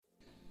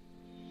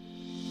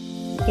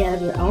Get Out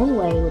of Your Own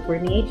Way with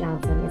Brittany A.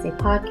 Johnson is a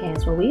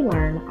podcast where we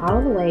learn all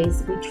of the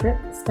ways we trip,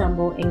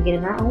 stumble, and get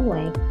in our own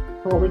way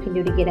and what we can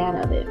do to get out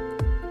of it.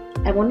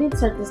 I want to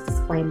insert this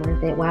disclaimer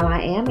that while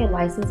I am a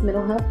licensed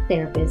mental health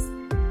therapist,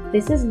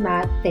 this is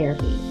not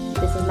therapy.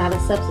 This is not a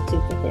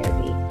substitute for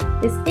therapy.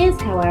 This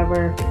is,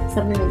 however,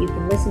 something that you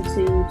can listen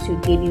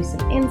to give you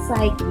some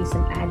insight, give you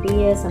some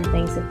ideas, some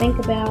things to think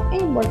about,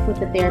 and work with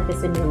the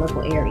therapist in your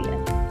local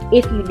area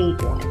if you need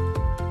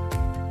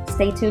one.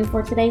 Stay tuned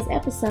for today's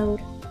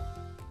episode.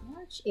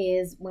 March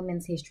is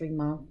Women's History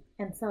Month,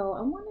 and so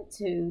I wanted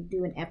to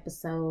do an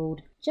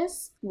episode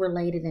just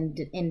related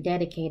and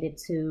dedicated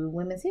to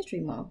Women's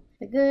History Month.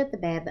 The good, the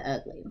bad, the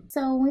ugly.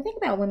 So when we think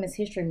about Women's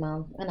History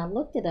Month, and I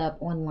looked it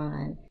up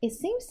online, it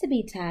seems to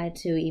be tied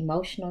to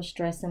emotional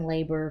stress and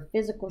labor,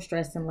 physical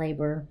stress and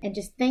labor, and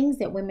just things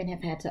that women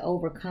have had to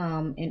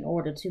overcome in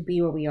order to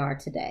be where we are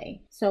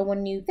today. So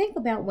when you think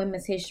about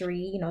women's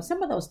history,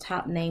 some of those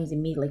top names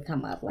immediately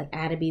come up, like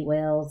Ida B.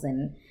 Wells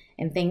and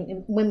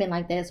women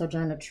like that,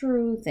 Sojourner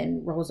Truth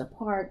and Rosa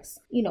Parks,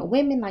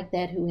 women like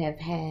that who have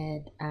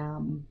had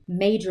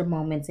major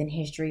moments in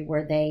history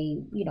where they,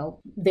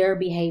 their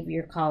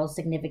behavior caused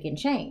significant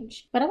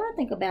change. But I want to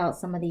think about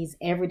some of these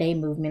everyday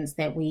movements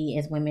that we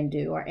as women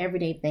do, or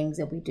everyday things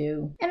that we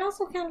do, and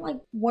also kind of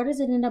like, where does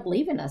it end up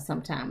leaving us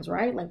sometimes,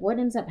 right? Like, what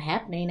ends up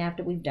happening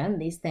after we've done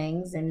these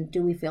things, and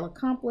do we feel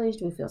accomplished?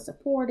 Do we feel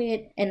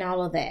supported? And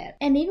all of that.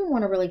 And even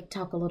want to really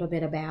talk a little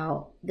bit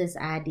about this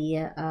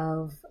idea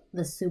of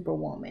the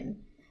superwoman.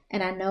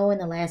 And I know in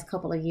the last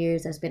couple of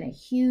years, there's been a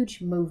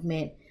huge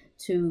movement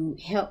to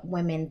help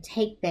women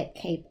take that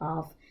cape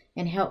off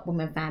and help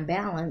women find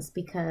balance,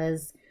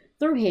 because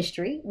through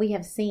history, we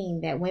have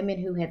seen that women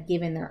who have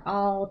given their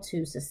all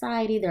to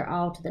society, their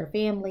all to their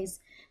families,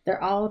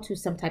 their all to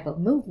some type of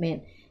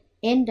movement,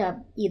 end up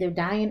either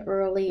dying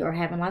early or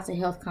having lots of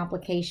health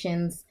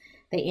complications.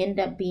 They end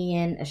up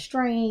being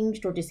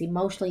estranged or just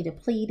emotionally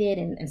depleted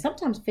and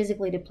sometimes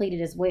physically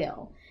depleted as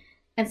well.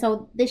 And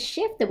so this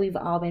shift that we've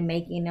all been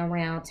making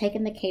around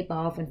taking the cape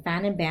off and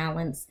finding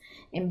balance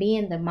and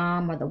being the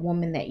mom or the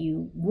woman that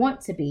you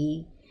want to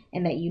be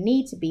and that you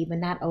need to be, but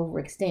not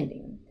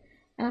overextending.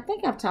 And I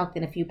think I've talked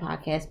in a few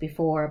podcasts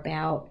before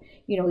about,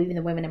 even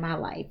the women in my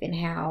life and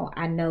how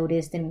I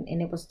noticed and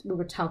we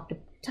were talked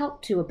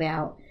to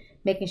about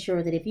making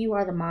sure that if you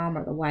are the mom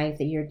or the wife,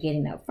 that you're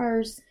getting up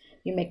first,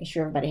 you're making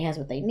sure everybody has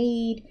what they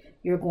need,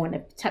 you're going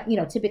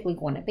to, typically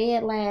going to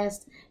bed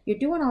last. You're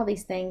doing all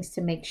these things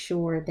to make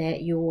sure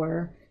that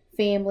your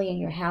family and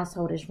your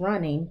household is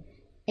running.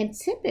 And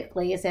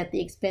typically it's at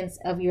the expense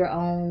of your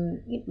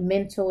own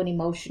mental and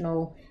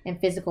emotional and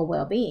physical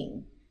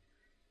well-being.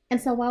 And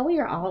so while we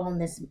are all on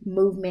this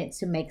movement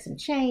to make some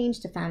change,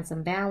 to find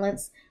some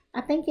balance,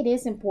 I think it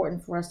is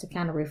important for us to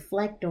kind of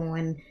reflect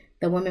on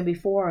the women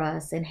before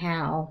us and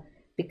how,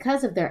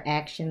 because of their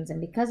actions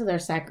and because of their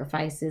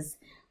sacrifices,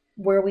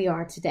 where we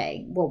are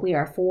today, what we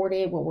are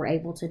afforded, what we're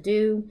able to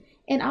do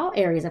in all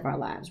areas of our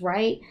lives,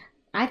 right?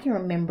 I can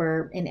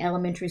remember in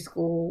elementary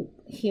school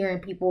hearing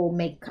people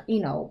make,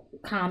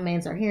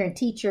 comments, or hearing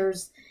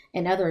teachers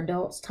and other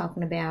adults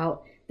talking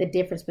about the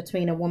difference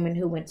between a woman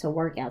who went to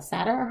work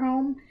outside of her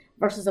home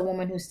versus a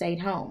woman who stayed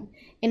home.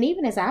 And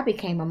even as I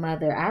became a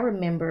mother, I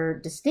remember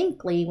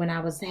distinctly when I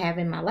was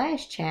having my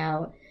last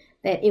child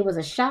that it was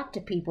a shock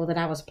to people that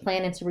I was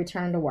planning to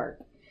return to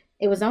work.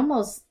 It was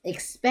almost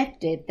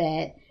expected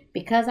that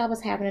because I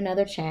was having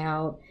another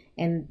child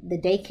and the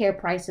daycare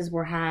prices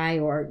were high,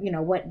 or,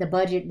 what the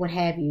budget would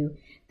have you,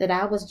 that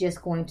I was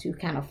just going to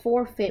kind of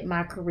forfeit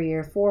my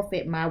career,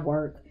 forfeit my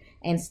work,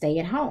 and stay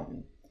at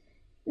home.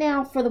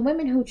 Now, for the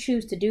women who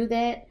choose to do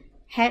that,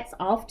 hats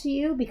off to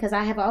you, because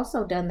I have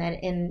also done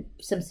that in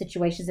some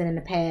situations and in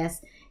the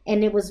past.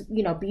 And it was,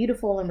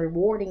 beautiful and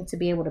rewarding to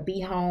be able to be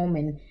home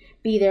and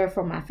be there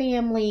for my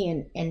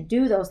family and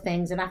do those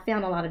things. And I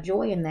found a lot of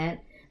joy in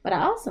that. But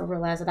I also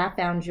realized that I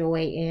found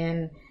joy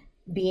in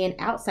being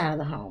outside of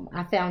the home.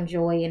 I found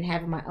joy in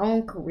having my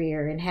own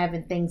career and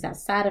having things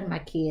outside of my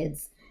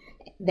kids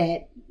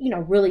that,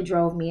 really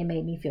drove me and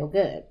made me feel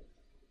good.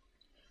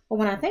 But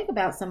when I think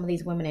about some of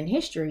these women in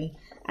history,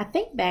 I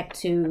think back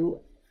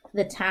to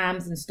the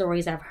times and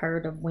stories I've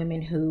heard of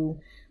women who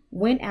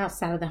went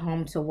outside of the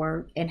home to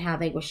work and how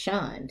they were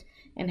shunned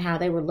and how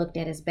they were looked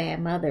at as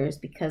bad mothers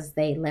because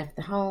they left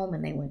the home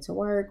and they went to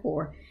work,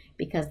 or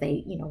because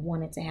they,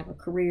 wanted to have a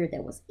career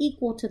that was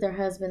equal to their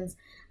husbands.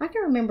 I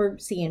can remember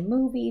seeing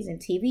movies and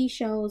TV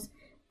shows,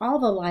 all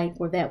the like,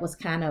 where that was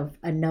kind of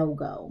a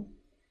no-go.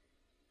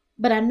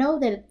 But I know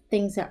that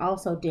things are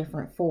also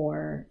different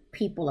for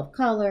people of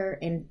color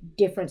and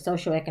different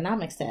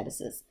socioeconomic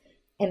statuses.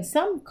 In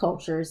some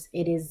cultures,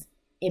 it is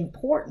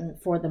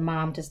important for the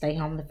mom to stay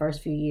home the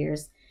first few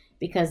years,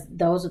 because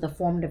those are the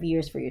formative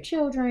years for your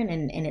children,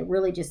 and it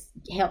really just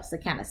helps to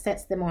kind of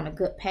sets them on a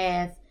good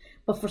path.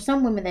 But for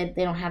some women,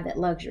 they don't have that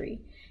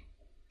luxury.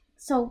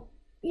 So,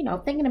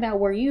 thinking about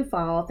where you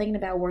fall, thinking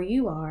about where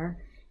you are,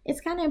 it's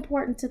kind of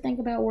important to think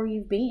about where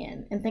you've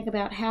been and think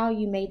about how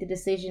you made the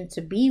decision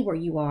to be where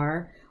you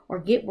are or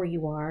get where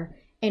you are,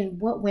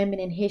 and what women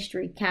in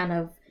history kind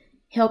of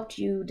helped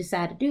you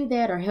decide to do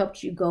that or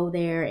helped you go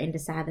there and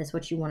decide that's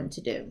what you wanted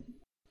to do?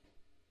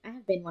 I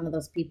have been one of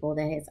those people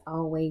that has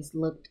always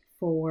looked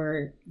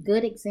for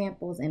good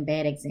examples and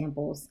bad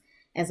examples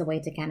as a way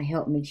to kind of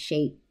help me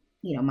shape,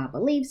 my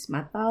beliefs,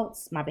 my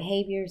thoughts, my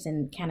behaviors,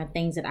 and kind of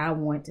things that I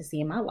want to see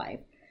in my life.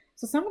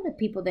 So some of the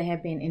people that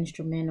have been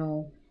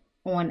instrumental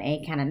on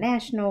a kind of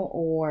national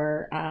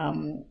or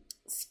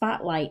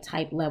spotlight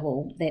type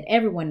level that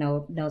everyone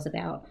knows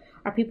about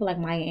are people like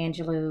Maya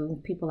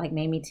Angelou, people like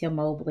Mamie Till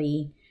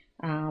Mobley,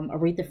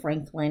 Aretha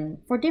Franklin,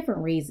 for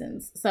different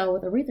reasons. So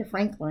with Aretha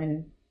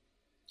Franklin,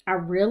 I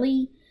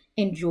really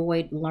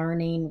enjoyed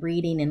learning,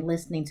 reading, and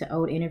listening to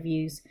old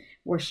interviews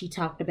where she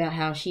talked about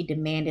how she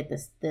demanded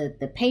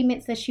the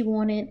payments that she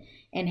wanted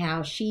and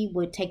how she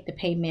would take the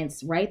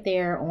payments right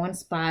there on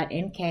spot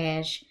in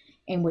cash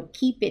and would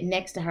keep it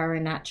next to her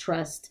and not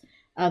trust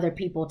other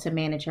people to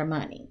manage her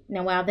money.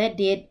 Now, while that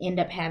did end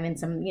up having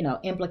some,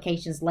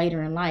 implications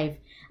later in life,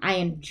 I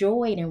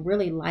enjoyed and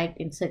really liked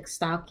and took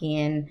stock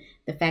in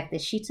the fact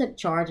that she took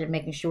charge of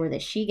making sure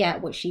that she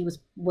got what she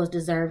was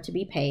deserved to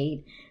be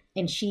paid,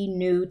 and she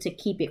knew to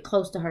keep it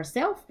close to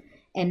herself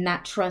and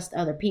not trust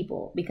other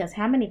people. Because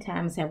how many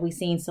times have we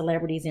seen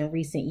celebrities in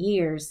recent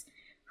years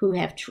who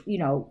have,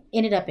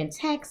 ended up in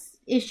tax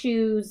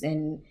issues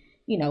and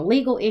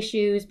legal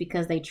issues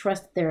because they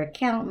trust their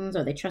accountants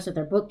or they trusted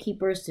their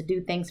bookkeepers to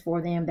do things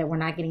for them that were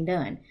not getting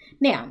done.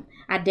 Now,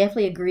 I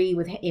definitely agree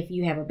with if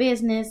you have a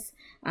business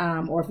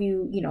or if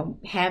you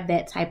have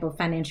that type of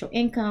financial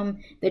income,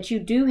 that you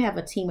do have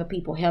a team of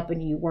people helping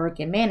you work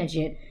and manage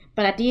it.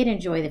 But I did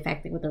enjoy the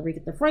fact that with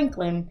Aretha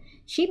Franklin,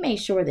 she made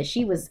sure that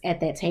she was at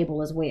that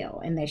table as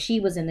well and that she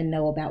was in the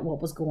know about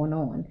what was going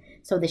on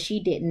so that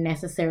she didn't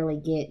necessarily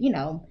get,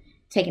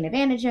 taken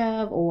advantage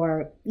of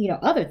or,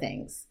 other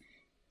things.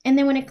 And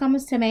then when it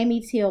comes to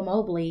Mamie Till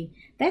Mobley,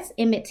 that's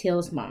Emmett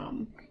Till's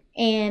mom.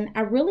 And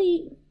I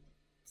really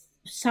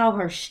saw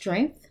her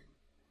strength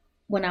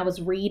when I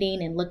was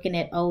reading and looking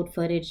at old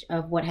footage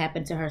of what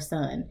happened to her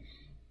son.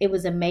 It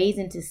was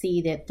amazing to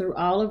see that through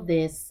all of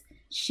this,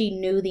 she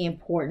knew the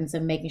importance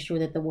of making sure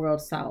that the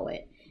world saw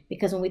it.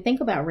 Because when we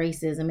think about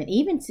racism, and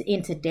even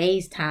in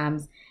today's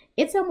times,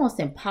 it's almost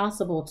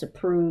impossible to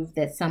prove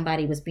that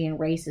somebody was being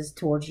racist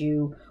towards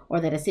you or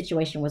that a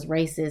situation was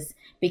racist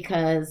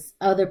because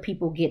other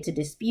people get to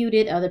dispute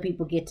it. Other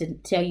people get to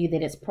tell you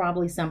that it's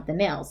probably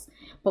something else.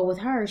 But with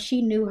her,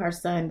 she knew her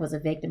son was a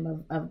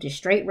victim of just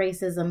straight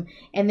racism.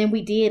 And then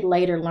we did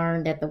later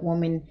learn that the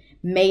woman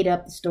made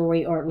up the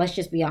story, or let's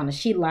just be honest,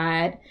 she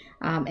lied.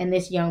 And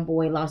this young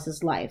boy lost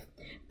his life.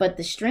 But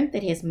the strength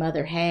that his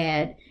mother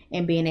had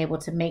in being able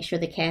to make sure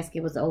the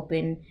casket was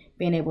open,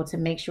 being able to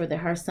make sure that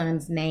her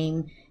son's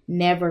name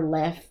never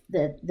left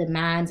the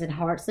minds and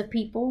hearts of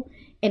people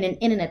in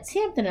an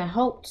attempt and a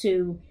hope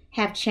to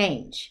have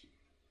change.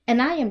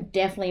 And I am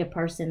definitely a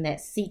person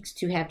that seeks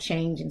to have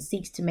change and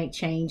seeks to make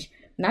change.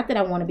 Not that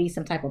I want to be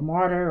some type of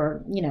martyr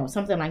or,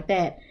 something like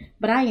that,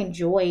 but I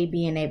enjoy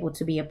being able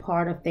to be a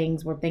part of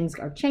things where things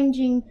are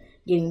changing,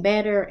 getting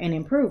better, and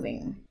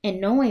improving.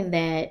 And knowing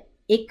that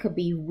it could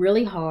be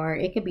really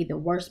hard. It could be the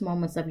worst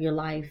moments of your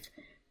life,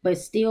 but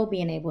still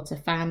being able to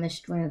find the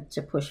strength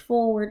to push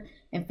forward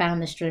and find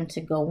the strength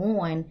to go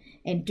on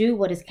and do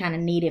what is kind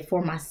of needed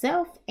for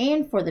myself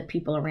and for the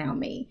people around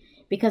me.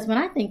 Because when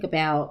I think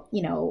about,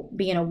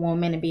 being a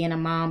woman and being a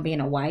mom, being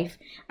a wife,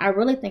 I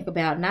really think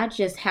about not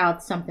just how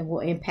something will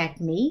impact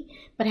me,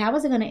 but how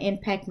is it going to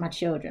impact my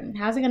children?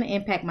 How is it going to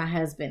impact my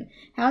husband?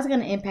 How is it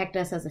going to impact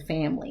us as a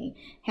family?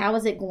 How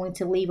is it going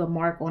to leave a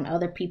mark on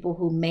other people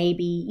who may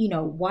be,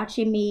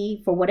 watching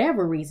me for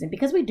whatever reason?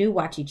 Because we do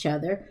watch each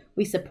other.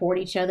 We support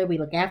each other. We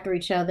look after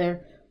each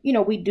other.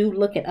 We do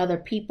look at other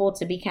people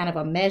to be kind of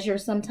a measure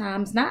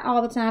sometimes, not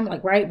all the time,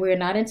 right? We're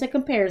not into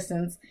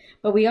comparisons,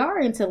 but we are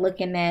into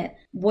looking at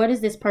what is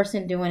this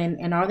person doing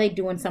and are they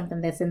doing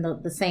something that's in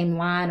the same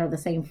line or the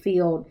same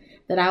field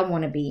that I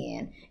want to be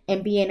in,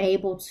 and being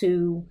able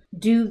to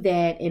do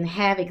that and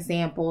have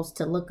examples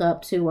to look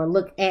up to or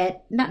look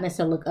at, not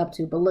necessarily look up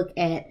to, but look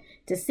at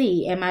to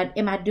see, am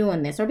I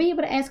doing this? Or be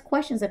able to ask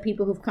questions of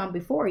people who've come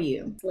before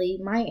you.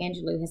 Maya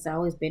Angelou has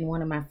always been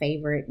one of my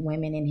favorite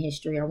women in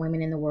history or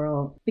women in the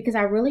world because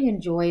I really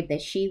enjoyed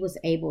that she was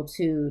able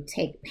to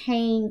take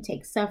pain,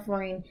 take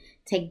suffering,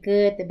 take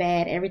good, the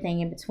bad, everything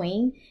in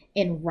between,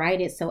 and write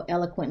it so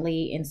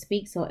eloquently and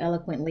speak so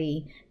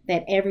eloquently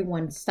that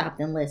everyone stopped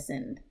and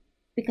listened.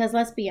 Because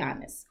let's be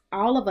honest,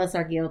 all of us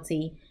are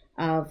guilty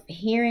of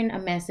hearing a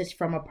message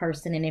from a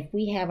person, and if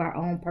we have our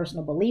own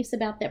personal beliefs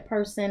about that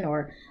person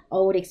or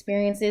old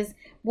experiences,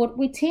 what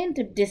we tend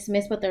to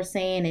dismiss what they're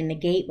saying and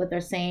negate what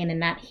they're saying and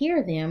not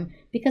hear them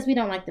because we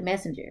don't like the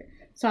messenger.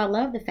 So I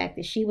love the fact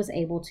that she was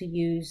able to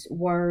use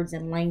words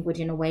and language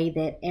in a way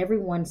that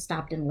everyone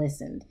stopped and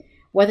listened.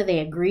 Whether they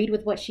agreed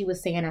with what she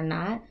was saying or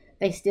not,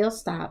 they still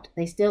stopped,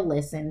 they still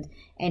listened,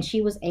 and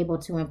she was able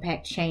to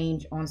impact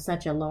change on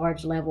such a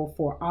large level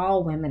for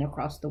all women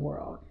across the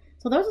world.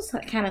 So those are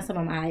kind of some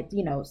of my,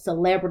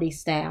 celebrity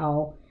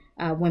style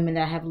women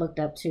that I have looked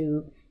up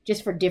to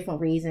just for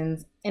different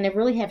reasons. And it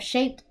really have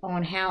shaped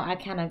on how I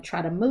kind of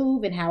try to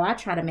move and how I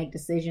try to make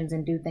decisions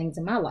and do things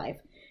in my life.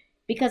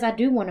 Because I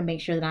do want to make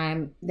sure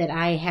that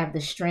I have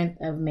the strength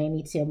of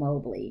Mamie Till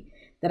Mobley,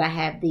 that I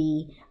have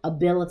the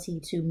ability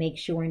to make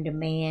sure and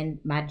demand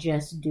my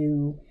just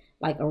due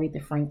like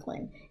Aretha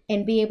Franklin,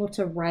 and be able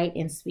to write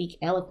and speak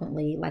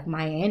eloquently like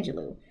Maya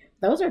Angelou.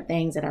 Those are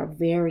things that are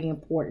very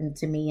important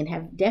to me and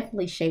have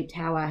definitely shaped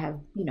how I have,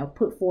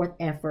 put forth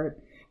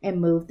effort and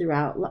moved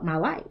throughout my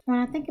life. When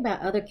I think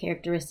about other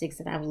characteristics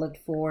that I've looked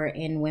for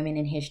in women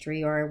in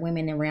history or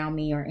women around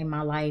me or in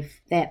my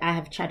life that I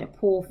have tried to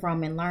pull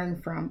from and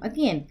learn from,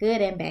 again,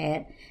 good and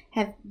bad,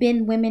 have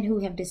been women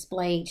who have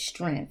displayed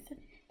strength.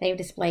 They've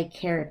displayed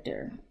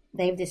character.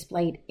 They've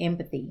displayed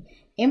empathy.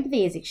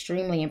 Empathy is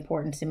extremely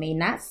important to me,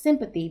 not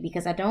sympathy,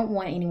 because I don't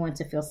want anyone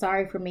to feel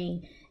sorry for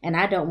me and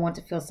I don't want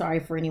to feel sorry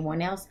for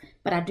anyone else,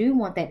 but I do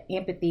want that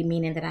empathy,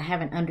 meaning that I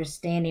have an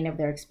understanding of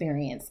their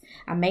experience.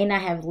 I may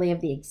not have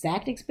lived the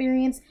exact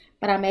experience,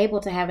 but I'm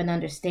able to have an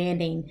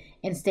understanding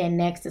and stand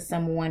next to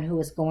someone who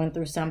is going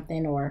through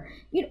something, or,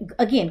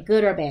 again,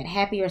 good or bad,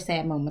 happy or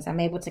sad moments. I'm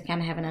able to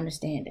kind of have an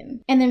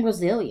understanding. And then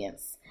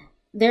resilience.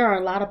 There are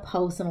a lot of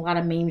posts and a lot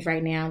of memes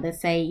right now that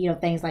say,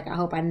 things like, I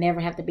hope I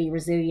never have to be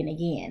resilient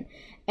again.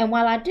 And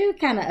while I do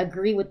kind of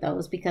agree with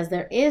those, because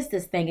there is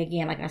this thing,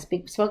 again, like I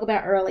spoke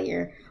about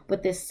earlier,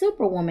 with this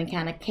superwoman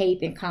kind of cape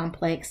and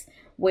complex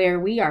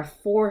where we are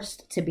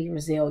forced to be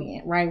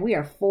resilient, right? We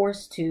are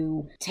forced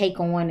to take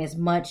on as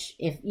much,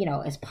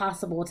 as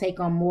possible, take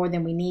on more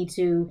than we need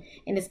to.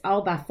 And it's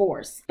all by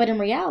force. But in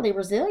reality,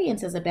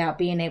 resilience is about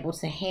being able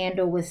to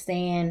handle,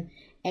 withstand,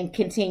 and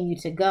continue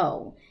to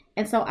go.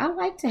 And so I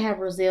like to have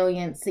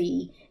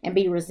resiliency and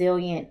be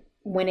resilient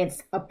when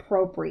it's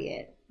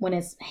appropriate, when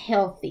it's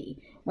healthy,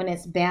 when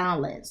it's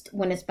balanced,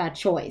 when it's by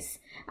choice.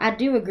 I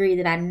do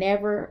agree that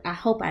I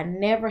hope I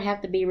never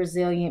have to be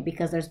resilient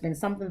because there's been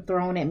something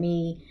thrown at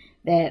me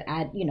that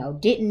I,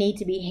 didn't need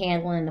to be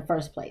handling in the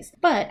first place.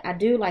 But I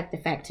do like the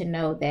fact to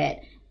know that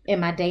in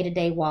my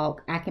day-to-day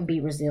walk, I can be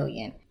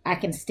resilient. I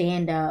can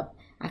stand up.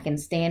 I can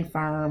stand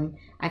firm.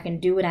 I can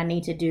do what I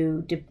need to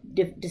do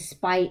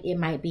despite it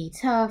might be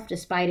tough,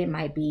 despite it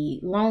might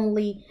be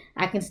lonely.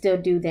 I can still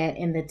do that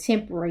in the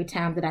temporary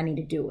time that I need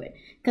to do it.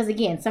 Because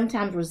again,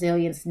 sometimes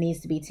resilience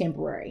needs to be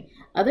temporary.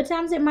 Other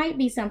times it might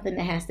be something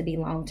that has to be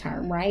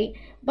long-term, right?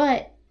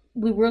 But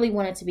we really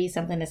want it to be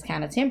something that's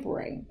kind of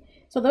temporary.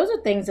 So those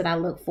are things that I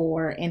look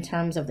for in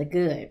terms of the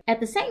good. At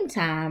the same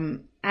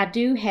time, I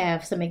do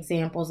have some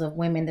examples of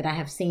women that I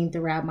have seen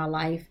throughout my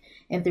life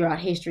and throughout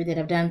history that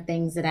have done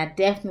things that I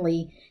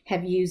definitely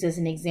have used as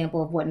an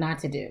example of what not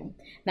to do.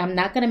 Now, I'm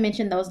not going to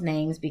mention those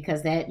names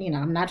because that,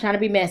 I'm not trying to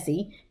be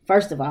messy,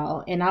 first of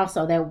all, and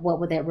also that what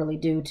would that really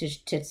do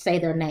to say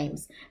their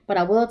names. But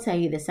I will tell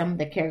you that some of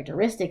the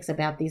characteristics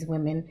about these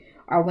women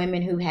are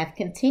women who have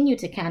continued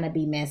to kind of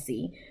be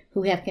messy,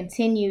 who have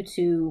continued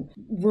to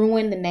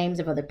ruin the names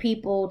of other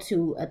people,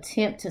 to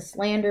attempt to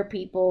slander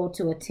people,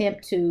 to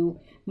attempt to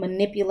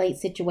manipulate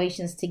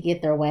situations to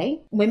get their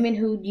way. Women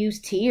who use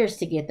tears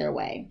to get their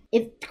way.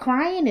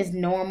 Crying is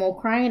normal,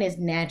 crying is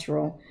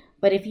natural,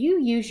 but if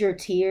you use your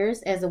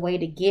tears as a way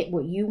to get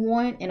what you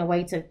want in a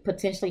way to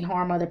potentially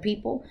harm other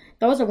people,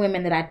 those are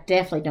women that I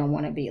definitely don't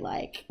want to be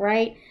like,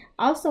 right?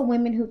 Also,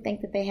 women who think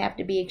that they have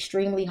to be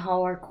extremely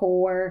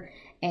hardcore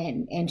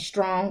and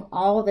strong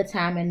all the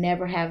time and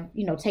never have,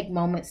 take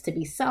moments to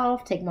be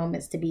soft, take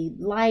moments to be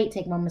light,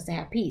 take moments to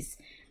have peace.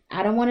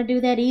 I don't want to do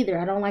that either.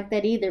 I don't like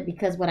that either,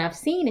 because what I've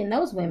seen in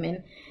those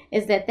women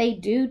is that they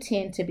do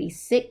tend to be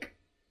sick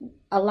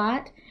a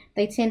lot.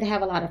 They tend to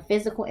have a lot of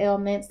physical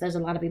ailments. There's a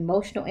lot of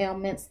emotional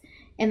ailments,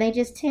 and they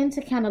just tend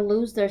to kind of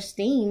lose their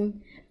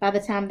steam by the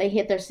time they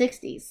hit their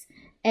 60s.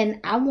 And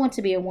I want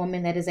to be a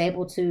woman that is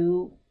able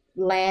to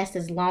last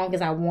as long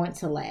as I want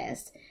to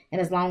last and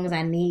as long as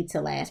I need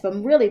to last, but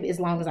really as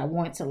long as I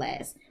want to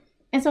last.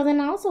 And so then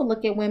I also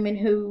look at women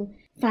who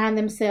find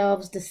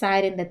themselves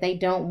deciding that they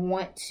don't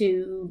want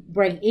to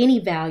bring any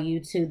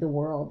value to the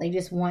world. They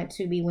just want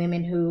to be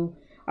women who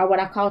are what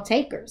I call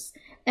takers.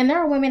 And there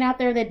are women out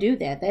there that do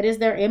that. That is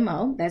their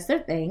MO. That's their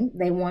thing.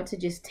 They want to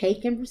just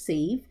take and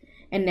receive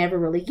and never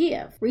really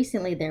give.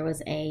 Recently, there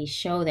was a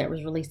show that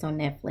was released on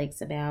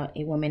Netflix about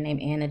a woman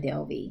named Anna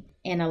Delvey.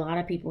 And a lot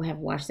of people have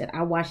watched it.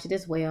 I watched it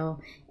as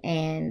well.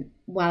 And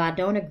while I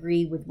don't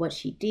agree with what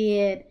she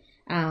did,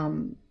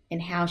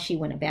 and how she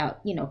went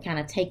about, kind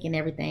of taking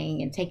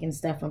everything and taking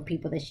stuff from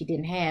people that she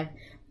didn't have,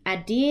 I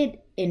did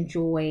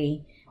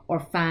enjoy or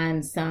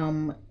find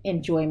some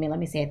enjoyment, let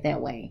me say it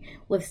that way,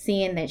 with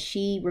seeing that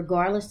she,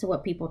 regardless to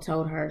what people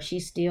told her, she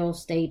still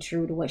stayed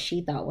true to what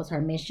she thought was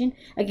her mission.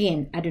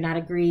 Again, I do not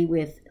agree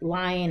with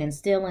lying and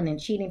stealing and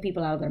cheating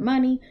people out of their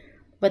money,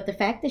 but the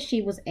fact that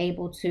she was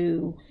able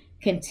to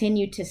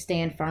continue to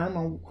stand firm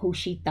on who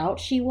she thought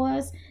she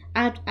was,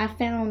 I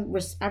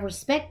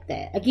respect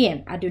that.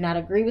 Again, I do not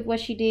agree with what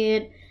she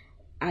did.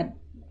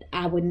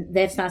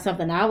 that's not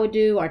something I would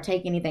do or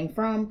take anything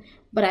from.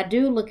 But I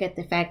do look at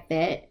the fact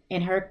that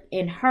in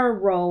her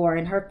role or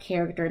in her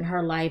character, in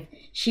her life,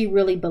 she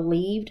really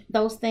believed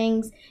those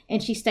things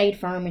and she stayed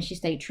firm and she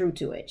stayed true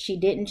to it. She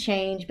didn't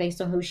change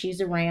based on who she's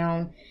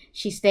around.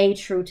 She stayed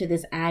true to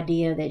this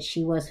idea that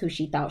she was who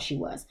she thought she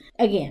was.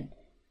 Again,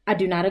 I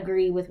do not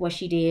agree with what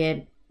she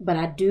did, but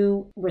I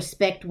do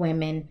respect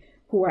women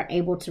who are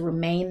able to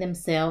remain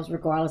themselves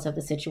regardless of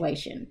the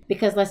situation.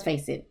 Because let's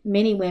face it,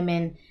 many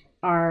women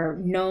are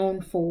known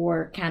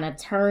for kind of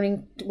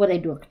turning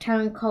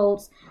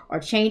turncoats or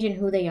changing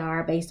who they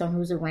are based on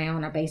who's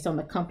around or based on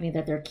the company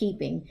that they're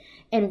keeping,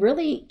 and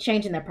really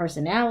changing their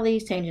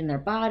personalities, changing their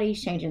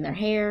bodies, changing their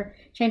hair,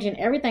 changing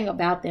everything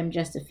about them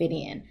just to fit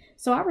in.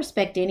 So I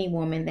respect any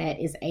woman that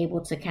is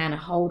able to kind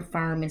of hold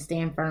firm and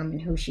stand firm in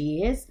who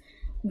she is,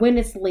 when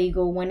it's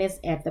legal, when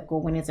it's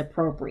ethical, when it's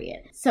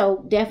appropriate.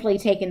 So definitely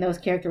taking those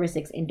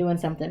characteristics and doing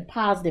something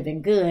positive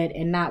and good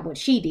and not what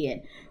she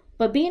did.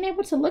 But being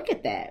able to look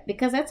at that,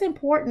 because that's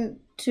important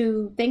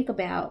to think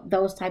about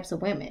those types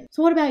of women.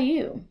 So what about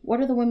you?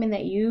 What are the women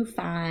that you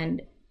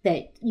find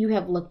that you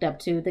have looked up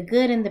to, the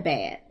good and the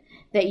bad,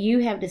 that you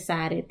have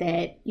decided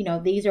that,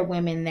 these are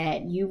women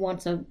that you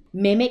want to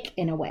mimic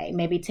in a way,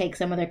 maybe take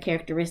some of their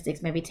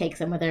characteristics, maybe take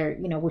some of their,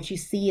 what you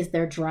see as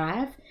their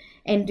drive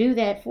and do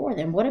that for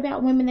them? What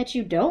about women that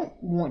you don't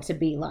want to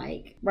be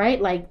like,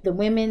 right? Like the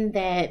women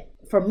that,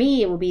 for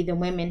me, it would be the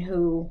women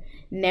who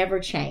never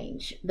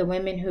change, the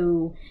women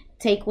who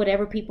take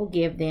whatever people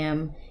give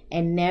them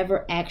and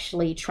never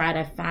actually try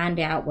to find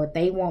out what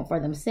they want for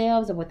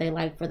themselves or what they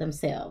like for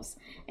themselves.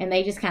 And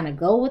they just kind of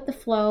go with the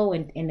flow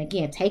and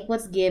again, take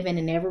what's given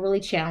and never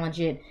really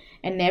challenge it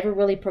and never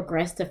really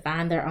progress to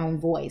find their own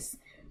voice.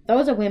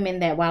 Those are women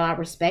that, while I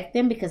respect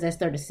them because that's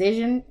their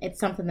decision, it's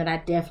something that I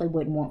definitely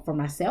wouldn't want for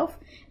myself.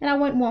 And I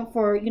wouldn't want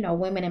for,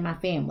 women in my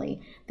family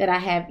that I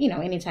have,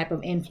 any type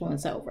of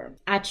influence over.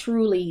 I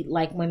truly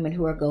like women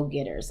who are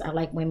go-getters. I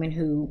like women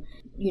who,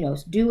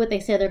 do what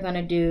they say they're going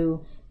to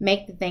do,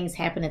 make the things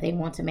happen that they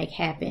want to make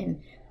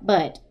happen.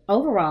 But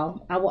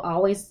overall, I will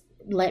always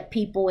let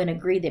people and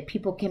agree that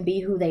people can be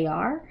who they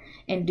are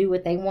and do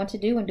what they want to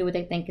do and do what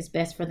they think is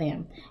best for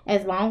them.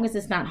 As long as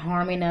it's not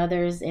harming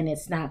others and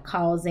it's not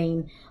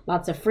causing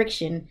lots of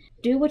friction,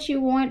 do what you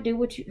want,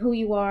 do who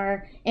you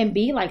are, and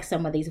be like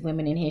some of these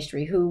women in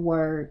history who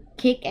were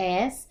kick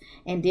ass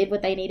and did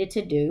what they needed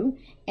to do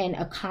and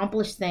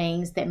accomplished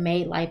things that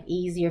made life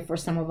easier for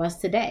some of us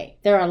today.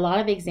 There are a lot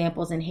of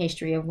examples in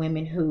history of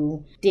women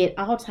who did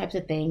all types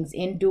of things,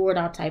 endured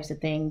all types of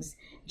things,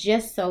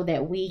 just so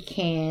that we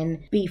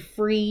can be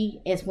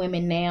free as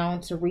women now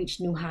to reach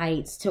new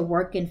heights, to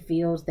work in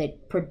fields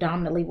that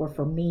predominantly were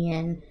for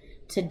men,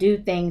 to do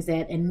things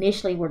that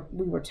initially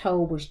we were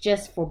told was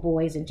just for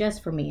boys and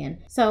just for men.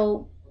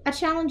 So I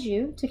challenge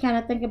you to kind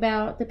of think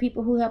about the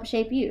people who helped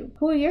shape you.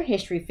 Who are your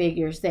history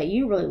figures that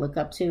you really look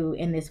up to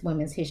in this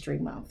Women's History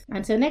Month?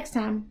 Until next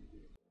time.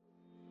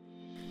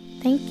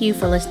 Thank you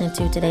for listening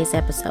to today's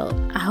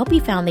episode. I hope you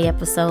found the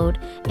episode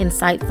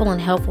insightful and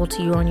helpful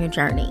to you on your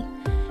journey.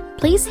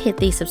 Please hit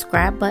the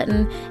subscribe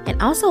button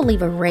and also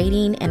leave a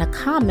rating and a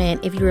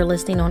comment if you are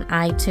listening on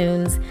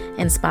iTunes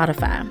and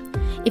Spotify.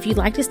 If you'd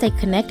like to stay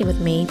connected with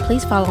me,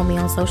 please follow me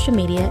on social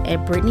media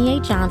at Brittany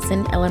A.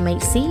 Johnson,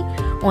 LMHC,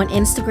 on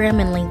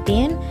Instagram and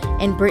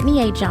LinkedIn, and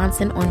Brittany A.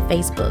 Johnson on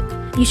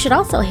Facebook. You should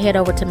also head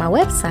over to my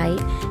website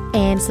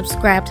and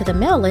subscribe to the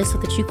mail list so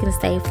that you can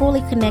stay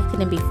fully connected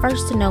and be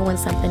first to know when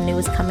something new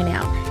is coming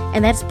out.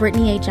 And that's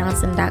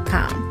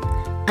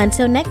BrittanyAJohnson.com.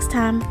 Until next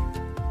time.